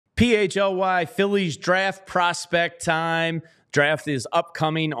PHLY Phillies Draft Prospect time. Draft is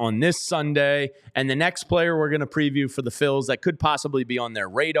upcoming on this Sunday, and the next player we're going to preview for the Phils that could possibly be on their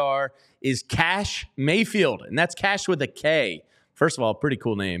radar is Kash Mayfield, and that's Kash with a K. First of all, pretty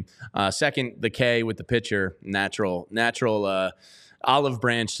cool name. Second, the K with the pitcher, natural olive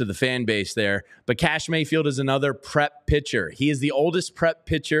branch to the fan base there. But Kash Mayfield is another prep pitcher. He is the oldest prep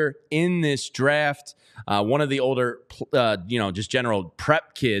pitcher in this draft. One of the older, just general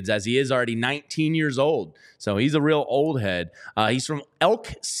prep kids, as he is already 19 years old. So he's a real old head. He's from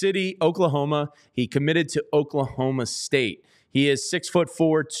ALLCITY, Oklahoma. He committed to Oklahoma State. He is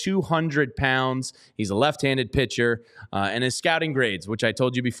 6'4", 200 pounds. He's a left-handed pitcher. And his scouting grades, which I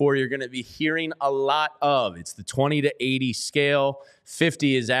told you before, you're going to be hearing a lot of. It's the 20 to 80 scale.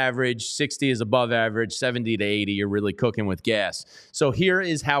 50 is average. 60 is above average. 70 to 80, you're really cooking with gas. So here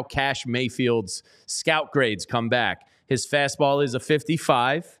is how Kash Mayfield's scout grades come back. His fastball is a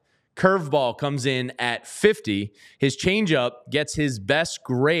 55. Curveball comes in at 50. His changeup gets his best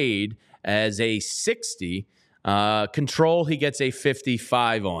grade as a 60. Control, he gets a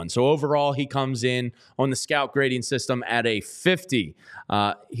 55 on. So overall, he comes in on the scout grading system at a 50.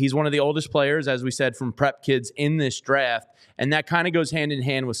 He's one of the oldest players, as we said, from prep kids in this draft, and that kind of goes hand in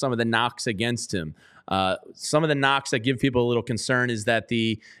hand with some of the knocks against him. Some of the knocks that give people a little concern is that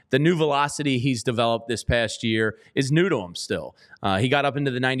the new velocity he's developed this past year is new to him still. He got up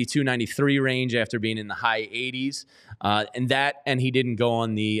into the 92, 93 range after being in the high 80s. And he didn't go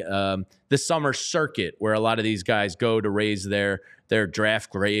on the summer circuit where a lot of these guys go to raise their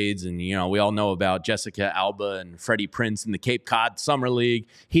draft grades. And, we all know about Jessica Alba and Freddie Prinze in the Cape Cod Summer League.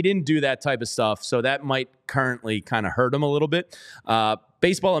 He didn't do that type of stuff, so that might currently kind of hurt him a little bit.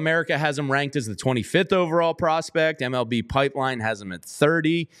 Baseball America has him ranked as the 25th overall prospect. MLB Pipeline has him at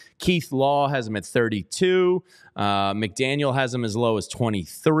 30. Keith Law has him at 32. McDaniel has him as low as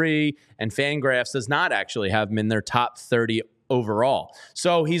 23. And Fangraphs does not actually have him in their top 30 overall.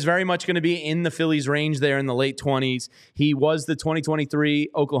 So he's very much going to be in the Phillies range there in the late 20s. He was the 2023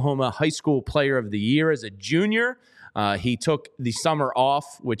 Oklahoma High School Player of the Year as a junior. He took the summer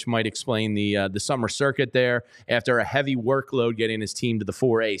off, which might explain the summer circuit there, after a heavy workload getting his team to the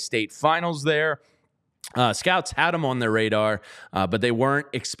 4A state finals there. Scouts had him on their radar, but they weren't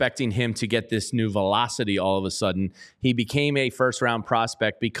expecting him to get this new velocity all of a sudden. He became a first-round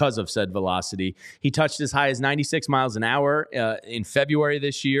prospect because of said velocity. He touched as high as 96 miles an hour in February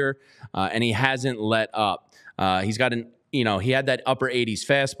this year, and he hasn't let up. He's got he had that upper 80s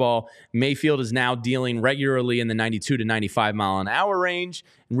fastball. Mayfield is now dealing regularly in the 92 to 95 mile an hour range,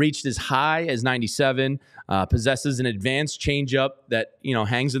 and reached as high as 97, possesses an advanced changeup that,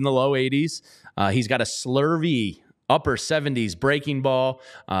 hangs in the low 80s. He's got a slurvy upper 70s breaking ball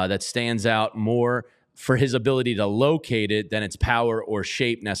that stands out more for his ability to locate it than its power or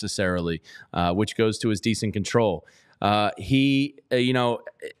shape necessarily, which goes to his decent control. He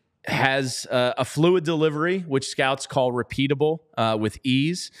has a fluid delivery, which scouts call repeatable with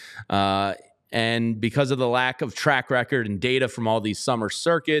ease. And because of the lack of track record and data from all these summer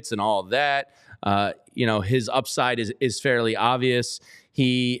circuits and all of that, his upside is fairly obvious.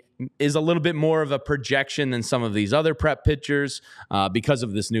 He is a little bit more of a projection than some of these other prep pitchers because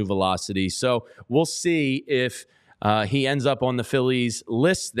of this new velocity. So we'll see if he ends up on the Phillies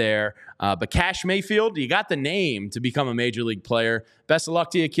list there. But Kash Mayfield, you got the name to become a major league player. Best of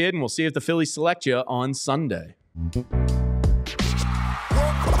luck to you, kid, and we'll see if the Phillies select you on Sunday. We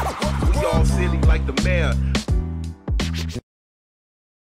all silly like the mayor.